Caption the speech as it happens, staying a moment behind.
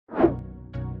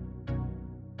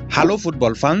Hello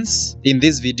football fans, in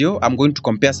this video I'm going to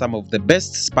compare some of the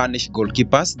best Spanish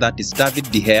goalkeepers, that is David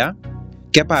Raya,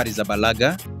 Kepa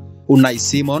Arrizabalaga, Unai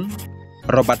Simon,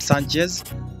 Robert Sanchez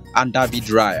and David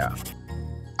Raya.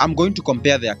 I'm going to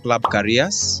compare their club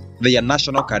careers, their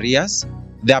national careers,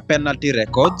 their penalty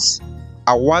records,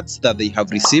 awards that they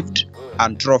have received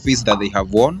and trophies that they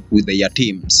have won with their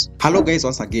teams. Hello guys,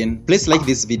 once again, please like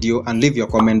this video and leave your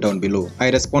comment down below. I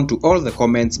respond to all the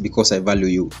comments because I value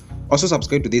you. Also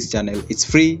subscribe to this channel, it's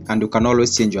free and you can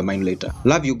always change your mind later.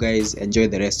 Love you guys, enjoy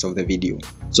the rest of the video.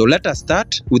 So let us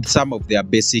start with some of their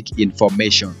basic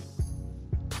information.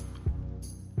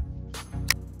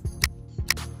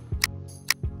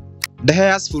 De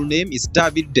Raya's full name is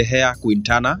David De Raya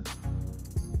Quintana.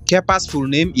 Kepa's full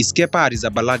name is Kepa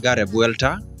Arrizabalaga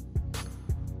Revuelta.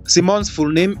 Simon's full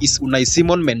name is Unai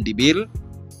Simon Mendibil.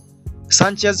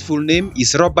 Sanchez's full name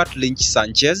is Robert Lynch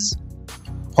Sanchez,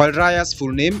 while Raya's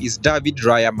full name is David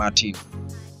Raya Martin.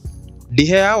 De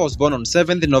Raya was born on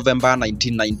 7th November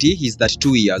 1990, he is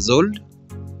 32 years old.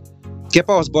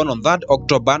 Kepa was born on 3rd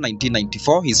October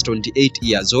 1994, he is 28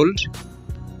 years old.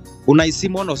 Unai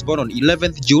Simon was born on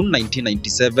 11th June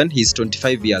 1997, he is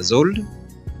 25 years old.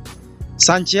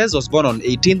 Sanchez was born on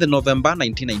 18th November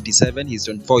 1997, he is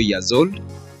 24 years old.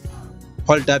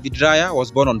 While David Raya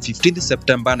was born on 15th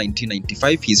September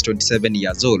 1995, he is 27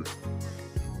 years old.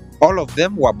 All of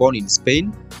them were born in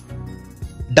Spain.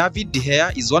 David De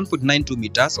Raya is 1.92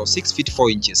 meters or 6 feet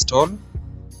 4 inches tall.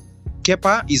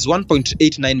 Kepa is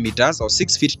 1.89 meters or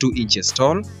 6 feet 2 inches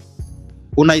tall.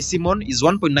 Unai Simon is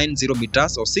 1.90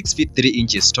 meters or 6 feet 3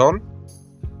 inches tall.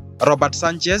 Robert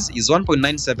Sanchez is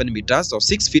 1.97 meters or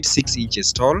 6 feet 6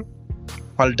 inches tall,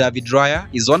 while David Raya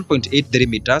is 1.83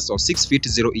 meters or 6 feet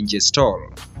 0 inches tall.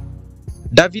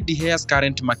 David De Raya's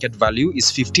current market value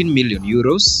is 15 million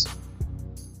euros.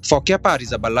 For Kepa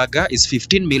Arrizabalaga is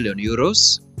 15 million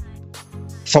euros.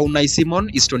 For Unai Simon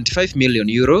is 25 million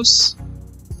euros.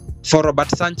 For Robert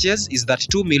Sanchez is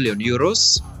 32 million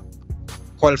euros.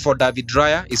 While for David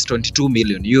Raya is 22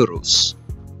 million euros.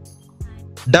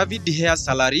 David De Raya's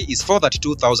salary is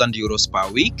 432,000 euros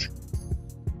per week.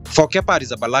 For Kepa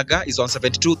Arrizabalaga is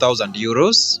 172,000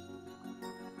 euros.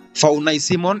 For Unai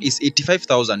Simon is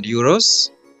 85,000 euros.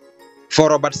 For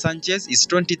Robert Sanchez is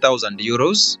 20,000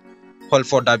 euros. While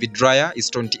for David Raya is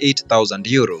 28,000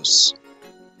 euros.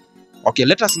 Okay,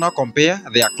 let us now compare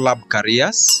their club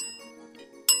careers.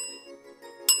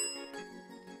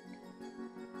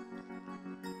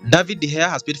 David De Raya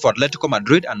has played for Atletico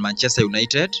Madrid and Manchester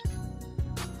United.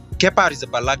 Kepa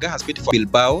Arrizabalaga has played for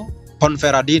Bilbao,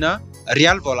 Ponferradina,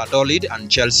 Real Valladolid and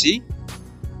Chelsea.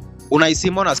 Unai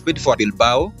Simon has played for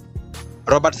Bilbao.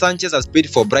 Robert Sanchez has played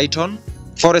for Brighton,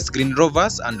 Forest Green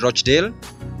Rovers and Rochdale.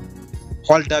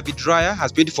 While David Raya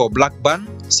has played for Blackburn,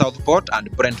 Southport and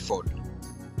Brentford.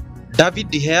 David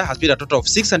De Raya has played a total of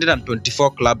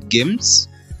 624 club games.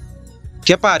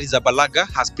 Kepa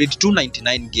Arrizabalaga has played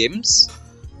 299 games.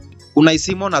 Unai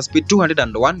Simon has played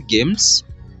 201 games.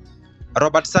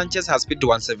 Robert Sanchez has played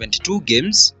 172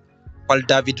 games, while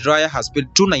David Raya has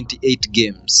played 298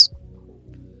 games.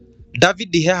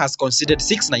 David De Raya has conceded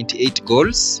 698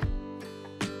 goals.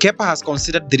 Kepa has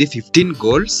conceded 315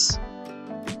 goals.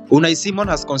 Unai Simon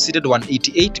has conceded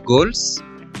 188 goals.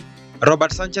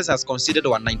 Robert Sanchez has conceded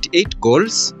 198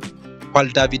 goals, while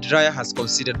David Raya has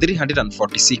conceded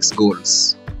 346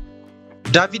 goals.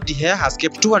 David De Raya has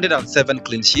kept 207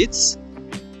 clean sheets.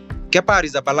 Kepa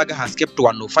Arrizabalaga has kept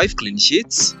 105 clean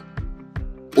sheets.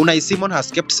 Unai Simon has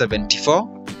kept 74.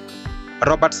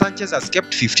 Robert Sanchez has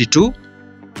kept 52,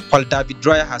 while David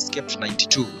Raya has kept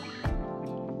 92.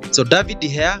 So David De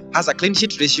Raya has a clean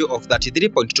sheet ratio of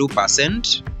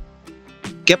 33.2%.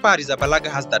 Kepa Arrizabalaga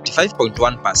has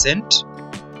 35.1%.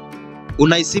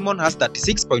 Unai Simon has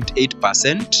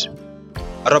 36.8%.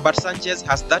 Robert Sanchez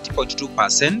has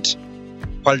 30.2%,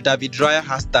 while David Raya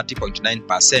has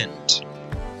 30.9%.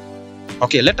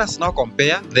 Okay, let us now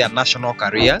compare their national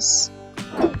careers.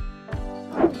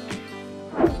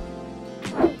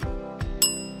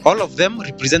 All of them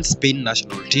represent Spain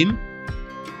national team.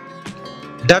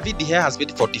 David De Raya has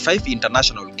played 45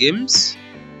 international games.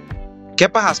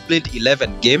 Kepa has played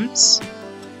 11 games.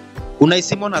 Unai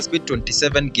Simon has played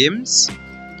 27 games.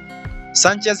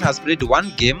 Sanchez has played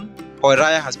 1 game, while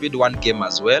Raya has played 1 game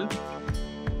as well.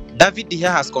 David De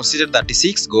Raya has conceded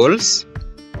 36 goals.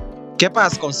 Kepa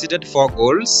has conceded 4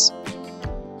 goals.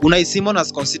 Unai Simon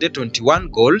has conceded 21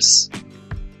 goals.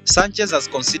 Sanchez has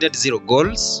conceded 0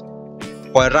 goals,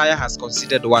 while Raya has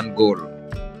conceded 1 goal.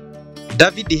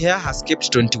 David De Raya has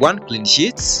kept 21 clean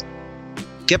sheets.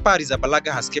 Kepa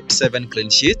Arrizabalaga has kept 7 clean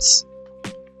sheets.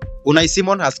 Unai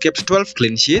Simon has kept 12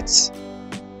 clean sheets.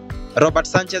 Robert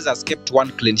Sanchez has kept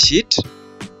 1 clean sheet,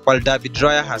 while David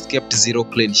Raya has kept 0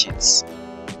 clean sheets.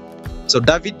 So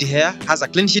David Raya has a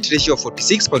clean sheet ratio of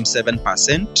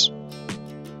 46.7%.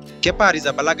 Kepa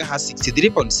Arrizabalaga has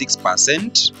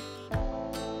 63.6%.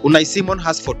 Unai Simon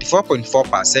has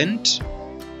 44.4%.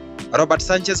 Robert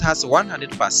Sanchez has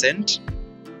 100%,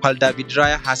 while David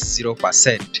Raya has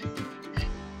 0%.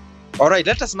 Alright,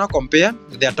 let us now compare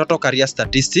their total career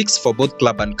statistics for both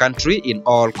club and country in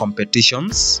all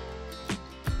competitions.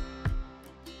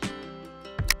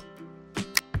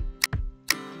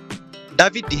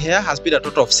 David Raya has played a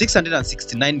total of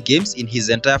 669 games in his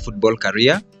entire football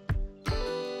career.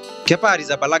 Kepa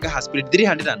Arrizabalaga has played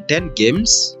 310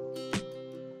 games.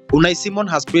 Unai Simon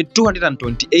has played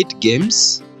 228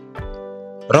 games.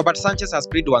 Robert Sanchez has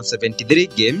played 173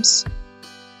 games,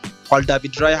 while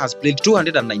David Raya has played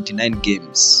 299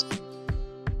 games.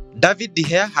 David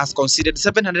Raya has conceded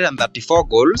 734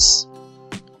 goals.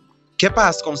 Kepa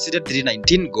has conceded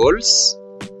 319 goals.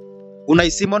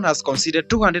 Unai Simon has conceded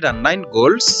 209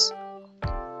 goals.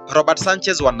 Robert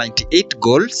Sanchez 198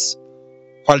 goals,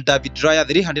 while David Raya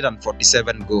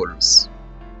 347 goals.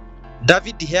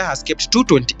 David Raya has kept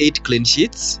 228 clean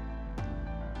sheets.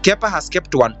 Kepa has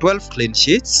kept 112 clean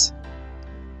sheets.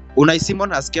 Unai Simon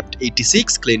has kept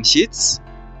 86 clean sheets.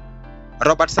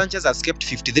 Robert Sanchez has kept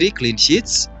 53 clean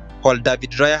sheets, while David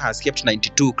Raya has kept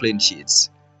 92 clean sheets.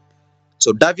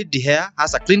 So David Raya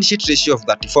has a clean sheet ratio of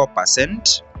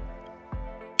 34%.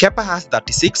 Kepa has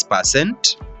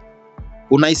 36%.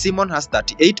 Unai Simon has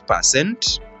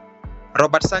 38%.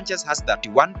 Robert Sanchez has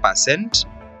 31%,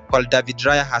 while David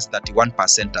Raya has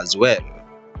 31% as well.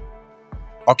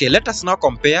 Okay, let us now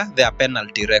compare their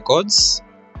penalty records.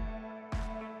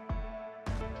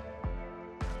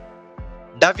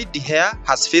 David Raya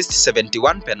has faced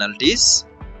 71 penalties.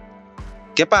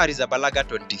 Kepa Arrizabalaga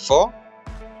 24.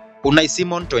 Unai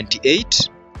Simon 28.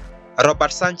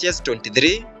 Robert Sanchez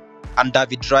 23. And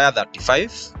David Raya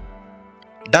 35.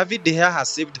 David Raya has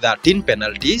saved 13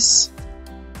 penalties.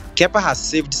 Kepa has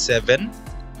saved 7.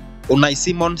 Unai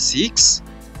Simon 6.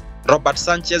 Robert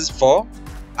Sanchez 4.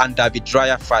 And David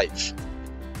Raya 5.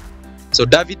 So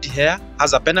David Raya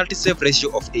has a penalty save ratio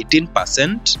of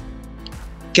 18%.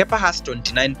 Kepa has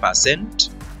 29%.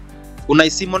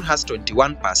 Unai Simon has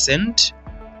 21%.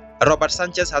 Robert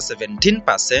Sanchez has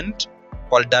 17%,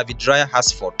 while David Raya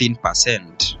has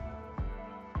 14%.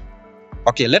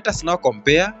 Okay, let us now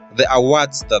compare the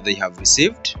awards that they have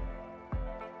received.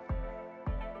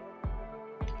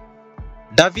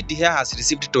 David Raya has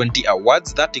received 20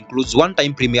 awards. That includes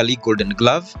 1-time Premier League Golden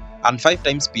Glove and 5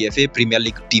 times PFA Premier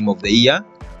League Team of the Year.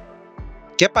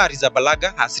 Kepa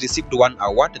Arrizabalaga has received 1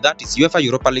 award, that is UEFA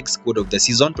Europa League Squad of the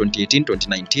Season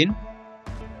 2018-2019.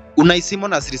 Unai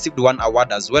Simon has received 1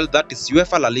 award as well, that is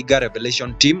UEFA La Liga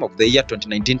Revelation Team of the Year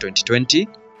 2019-2020.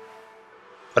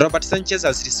 Robert Sanchez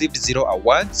has received 0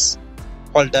 awards,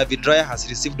 while David Raya has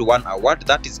received 1 award,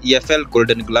 that is EFL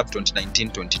Golden Glove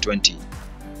 2019-2020.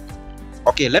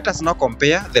 Okay, let us now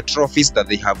compare the trophies that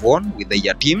they have won with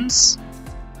their teams.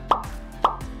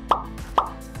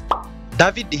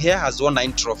 David Raya has won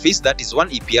 9 trophies, that is 1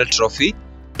 EPL trophy,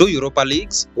 2 Europa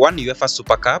Leagues, 1 UEFA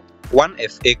Super Cup, 1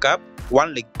 FA Cup,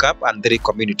 1 League Cup and 3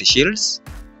 Community Shields.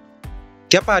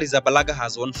 Kepa Arrizabalaga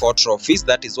has won 4 trophies,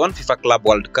 that is 1 FIFA Club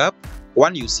World Cup,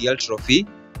 1 UCL trophy,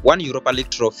 1 Europa League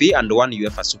trophy and 1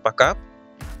 UEFA Super Cup.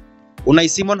 Unai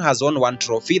Simon has won 1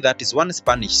 trophy, that is 1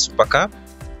 Spanish Super Cup.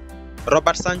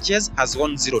 Robert Sanchez has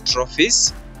won 0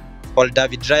 trophies, while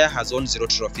David Raya has won 0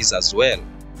 trophies as well.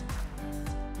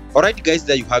 Alright guys,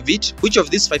 there you have it. Which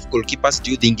of these 5 goalkeepers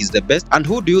do you think is the best, and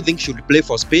who do you think should play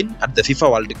for Spain at the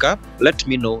FIFA World Cup? Let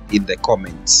me know in the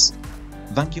comments.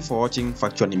 Thank you for watching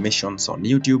Factual Animations on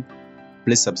YouTube.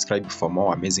 Please subscribe for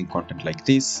more amazing content like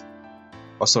this.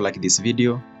 Also like this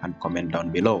video and comment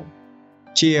down below.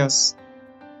 Cheers!